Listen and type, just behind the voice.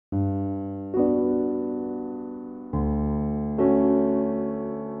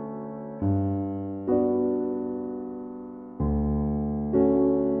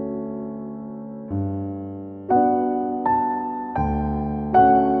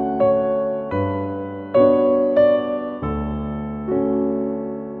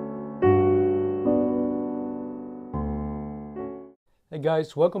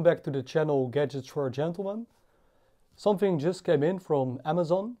guys, welcome back to the channel Gadgets for a Gentleman. Something just came in from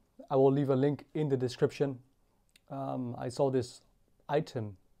Amazon. I will leave a link in the description. I saw this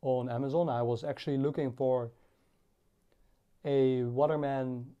item on Amazon. I was actually looking for a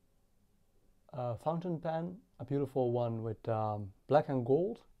Waterman fountain pen, a beautiful one with black and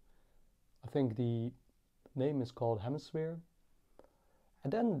gold. I think the name is called Hemisphere.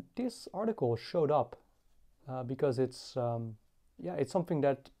 And then this article showed up because it's something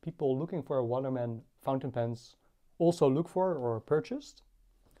that people looking for Waterman fountain pens also look for or purchased.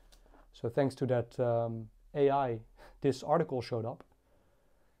 So thanks to that AI, this article showed up.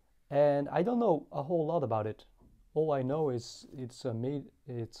 And I don't know a whole lot about it. All I know is it's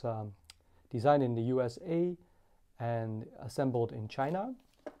designed in the USA and assembled in China.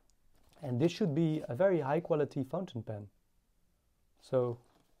 And this should be a very high quality fountain pen. So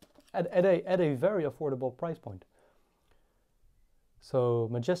at a very affordable price point. So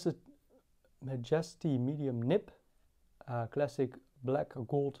Majesti medium nib, classic black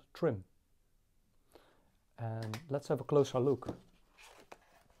gold trim. And let's have a closer look.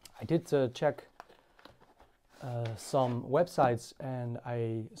 I did check some websites and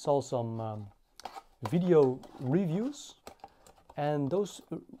I saw some video reviews, and those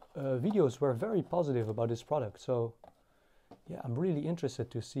videos were very positive about this product. So yeah, I'm really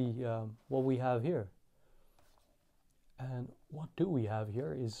interested to see what we have here. And what do we have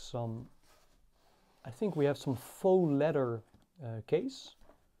here is some, I think we have some faux leather case.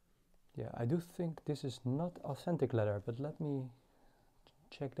 Yeah, I do think this is not authentic leather, but let me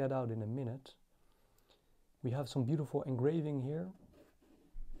check that out in a minute. We have some beautiful engraving here.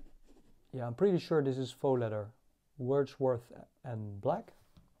 Yeah, I'm pretty sure this is faux leather, Wordsworth and black.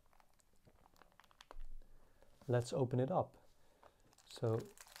 Let's open it up. So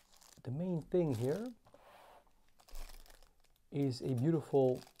the main thing here is a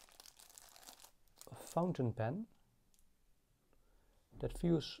beautiful fountain pen that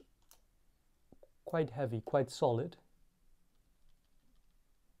feels quite heavy, quite solid.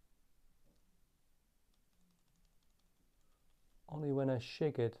 Only when I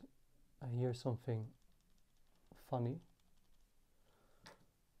shake it, I hear something funny.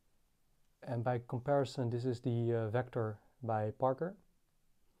 And by comparison, this is the Vector by Parker.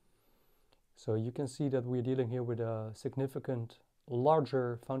 So you can see that we're dealing here with a significant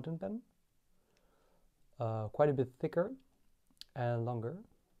larger fountain pen, quite a bit thicker and longer.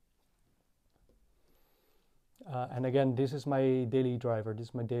 And again, this is my daily driver, this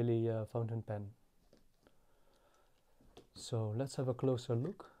is my daily fountain pen. So let's have a closer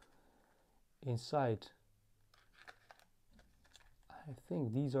look. Inside, I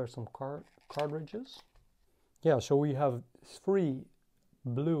think these are some cartridges. Yeah, so we have 3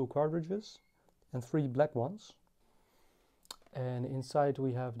 blue cartridges and 3 black ones. And inside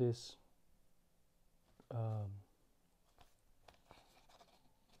we have this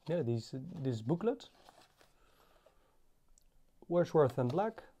this booklet, Wordsworth and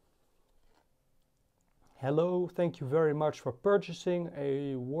black. Hello, thank you very much for purchasing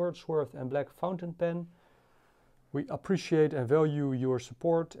a Wordsworth and black fountain pen. We appreciate and value your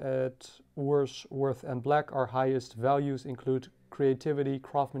support. At Wordsworth and black, our highest values include creativity,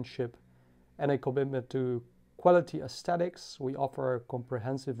 craftsmanship, and a commitment to quality aesthetics. We offer a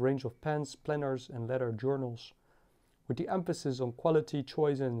comprehensive range of pens, planners, and leather journals with the emphasis on quality,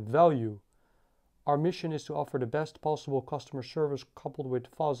 choice, and value. Our mission is to offer the best possible customer service coupled with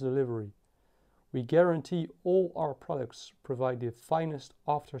fast delivery. We guarantee all our products provide the finest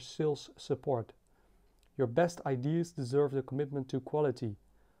after-sales support. Your best ideas deserve the commitment to quality.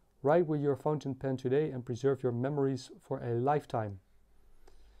 Write with your fountain pen today and preserve your memories for a lifetime.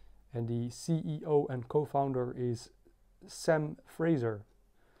 And the CEO and co-founder is Sam Fraser.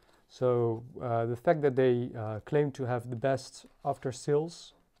 So the fact that they claim to have the best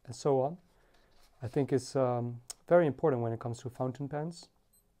after-sales and so on, I think is very important when it comes to fountain pens.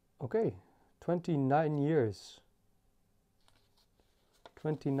 Okay. 29 years.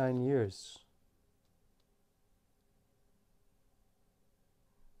 29 years.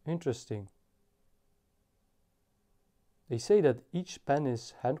 Interesting. They say that each pen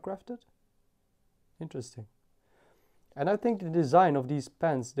is handcrafted. Interesting. And I think the design of these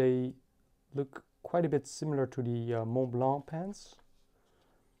pens, they look quite a bit similar to the Mont Blanc pens,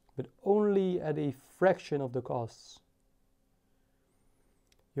 but only at a fraction of the costs.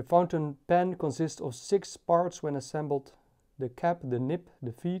 Your fountain pen consists of 6 parts when assembled: the cap, the nib,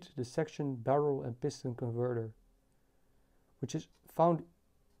 the feet, the section, barrel, and piston converter, which is found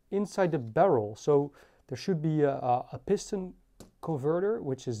inside the barrel. So there should be a piston converter,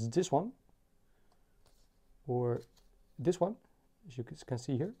 which is this one, or this one, as you can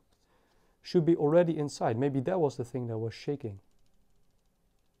see here, should be already inside. Maybe that was the thing that was shaking.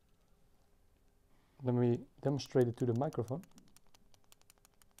 Let me demonstrate it to the microphone.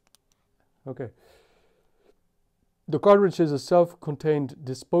 Okay. The cartridge is a self-contained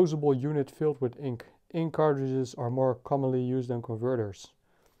disposable unit filled with ink. Ink cartridges are more commonly used than converters.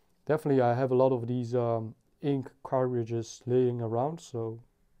 Definitely I have a lot of these ink cartridges laying around, so,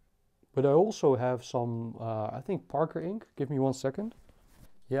 but I also have some, I think Parker ink. Give me 1 second.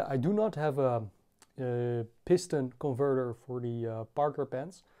 Yeah, I do not have a piston converter for the Parker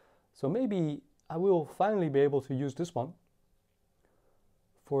pens, so maybe I will finally be able to use this one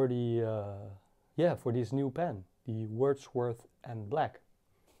for the, for this new pen, the Wordsworth and Black.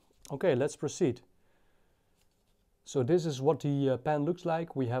 Okay, let's proceed. So this is what the pen looks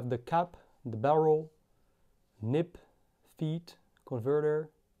like. We have the cap, the barrel, nib, feet, converter.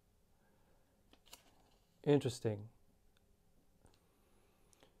 Interesting.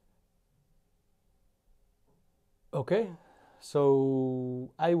 Okay,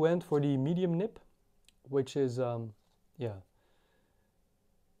 so I went for the medium nib, which is, yeah,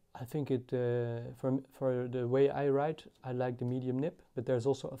 I think it, for the way I write, I like the medium nib, but there's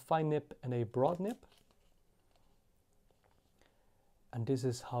also a fine nib and a broad nib. And this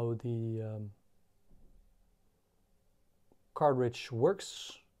is how the cartridge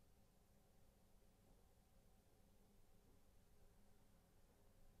works.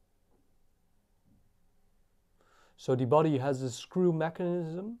 So the body has a screw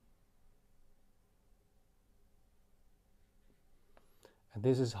mechanism. And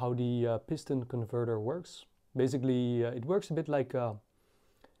this is how the piston converter works. Basically, it works a bit like a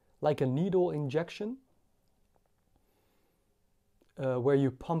needle injection, where you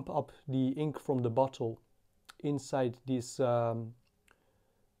pump up the ink from the bottle inside this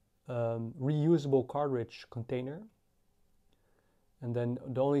reusable cartridge container. And then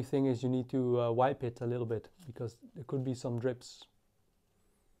the only thing is you need to wipe it a little bit because there could be some drips.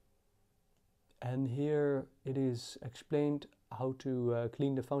 And here it is explained how to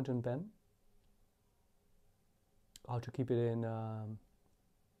clean the fountain pen, how to keep it in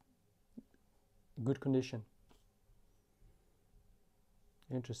good condition.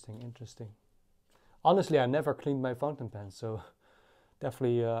 Interesting, interesting. Honestly, I never cleaned my fountain pen, so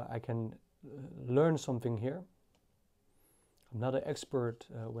definitely I can learn something here. I'm not an expert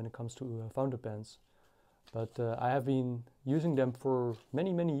when it comes to fountain pens, but I have been using them for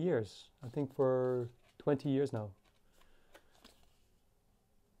many, many years. I think for 20 years now.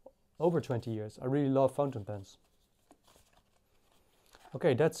 Over 20 years. I really love fountain pens.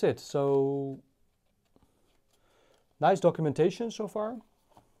 Okay, that's it. So, nice documentation so far.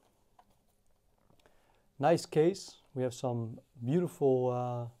 Nice case. We have some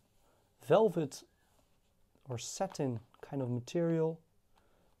beautiful velvet or satin kind of material.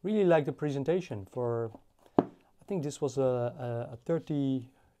 Really like the presentation for, I think this was a 30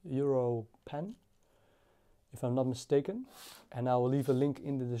 euro pen, if I'm not mistaken. And I will leave a link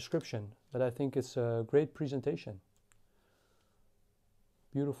in the description. But I think it's a great presentation.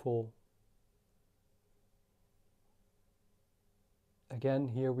 Beautiful. Again,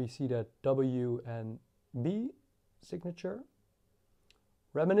 here we see that W and B signature.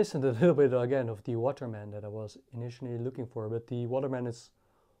 Reminiscent a little bit again of the Waterman that I was initially looking for, but the Waterman is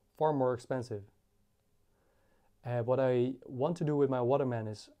far more expensive. What I want to do with my Waterman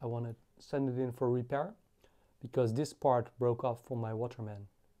is I want to send it in for repair, because this part broke off from my Waterman,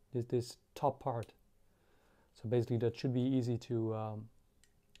 this top part. So basically that should be easy to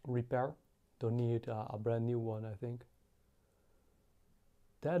repair. Don't need a brand new one, I think.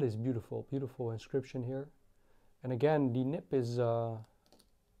 That is beautiful, beautiful inscription here. And again, the nib is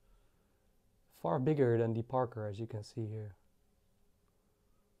far bigger than the Parker, as you can see here.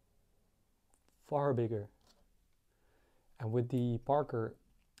 Far bigger. And with the Parker,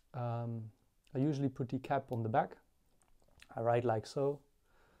 I usually put the cap on the back. I write like so.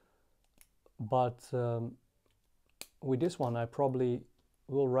 But with this one, I probably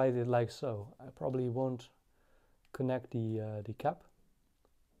will write it like so. I probably won't connect the cap,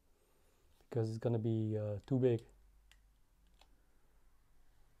 because it's gonna be too big.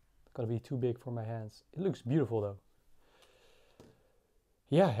 It's gonna be too big for my hands. It looks beautiful though.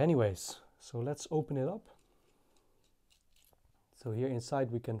 Yeah, anyways, so let's open it up. So here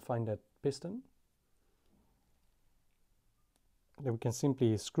inside we can find that piston. Then we can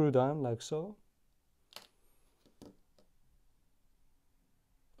simply screw down like so.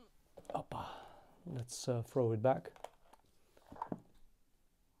 Opa. Let's throw it back.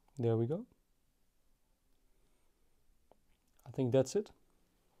 There we go. I think that's it.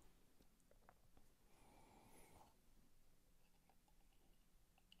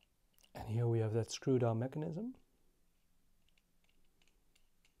 have that screw down mechanism.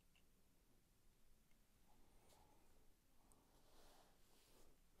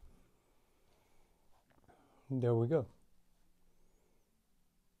 There we go.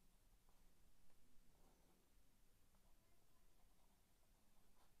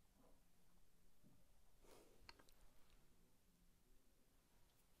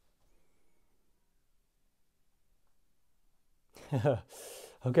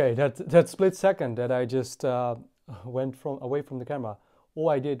 Okay, that split second that I just went away from the camera, all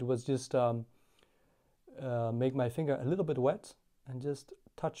I did was just make my finger a little bit wet and just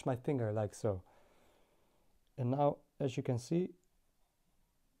touch my finger like so. And now, as you can see,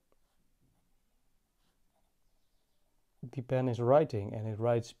 the pen is writing, and it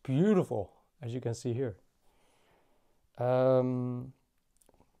writes beautiful, as you can see here.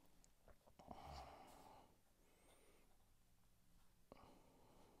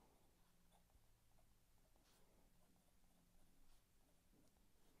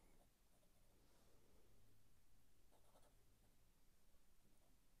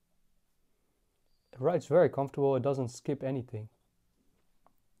 It writes very comfortable, it doesn't skip anything.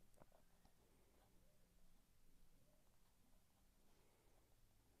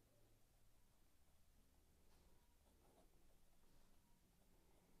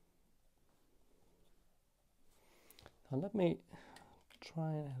 Now let me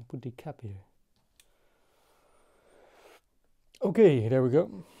try and put the cap here. Okay, there we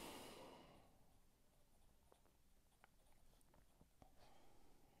go.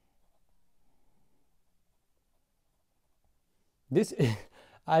 This is,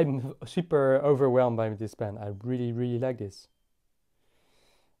 I'm super overwhelmed by this pen. I really like this.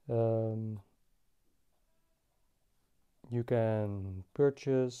 You can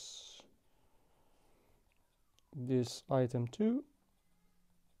purchase this item too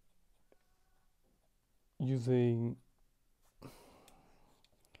using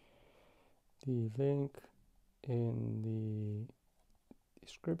the link in the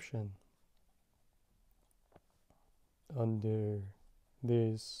description under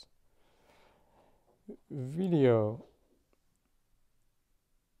this video.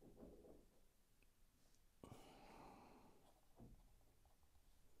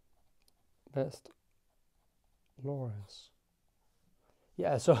 Best Lawrence.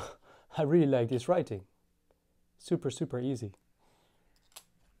 Yeah, so I really like this writing. Super easy.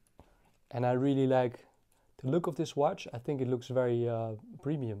 And I really like the look of this watch. I think it looks very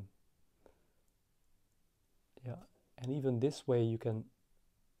premium. Yeah, and even this way you can,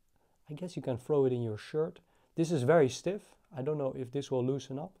 I guess you can throw it in your shirt. This is very stiff. I don't know if this will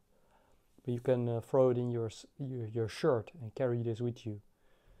loosen up, but you can throw it in your shirt and carry this with you.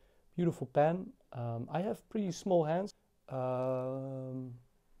 Beautiful pen. I have pretty small hands.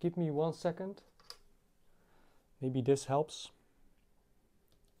 Give me 1 second. Maybe this helps.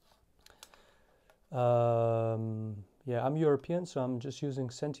 Yeah, I'm European, so I'm just using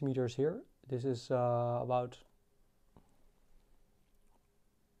centimeters here. This is about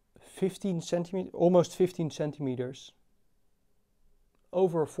 15 centimeters, almost 15 centimeters,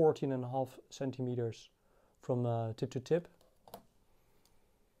 over 14.5 centimeters from tip to tip.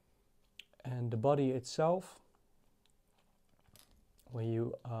 And the body itself, when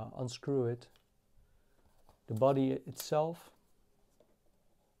you unscrew it, the body itself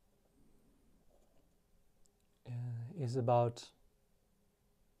is about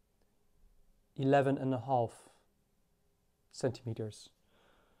 11.5 centimeters.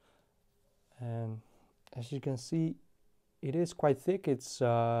 And as you can see, it is quite thick. It's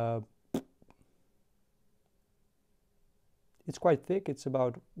quite thick. It's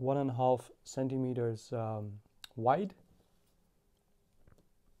about 1.5 centimeters wide.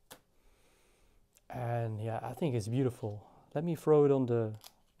 And yeah, I think it's beautiful. Let me throw it on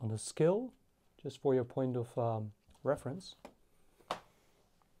the scale, just for your point of reference.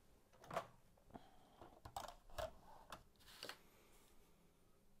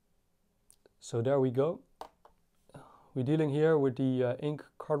 So there we go. We're dealing here with the ink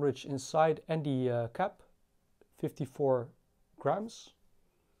cartridge inside and the cap, 54 grams.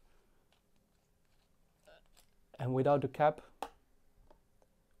 And without the cap,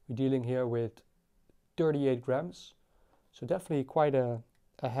 we're dealing here with 38 grams. So definitely quite a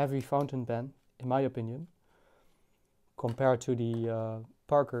heavy fountain pen, in my opinion, compared to the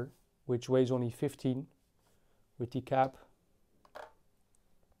Parker, which weighs only 15 with the cap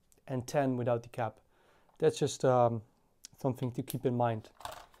and 10 without the cap. That's just something to keep in mind.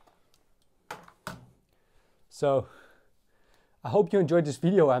 So I hope you enjoyed this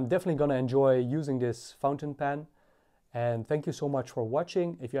video. I'm definitely gonna enjoy using this fountain pen. And thank you so much for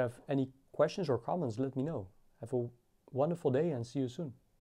watching. If you have any questions, questions or comments, let me know. Have a wonderful day and see you soon.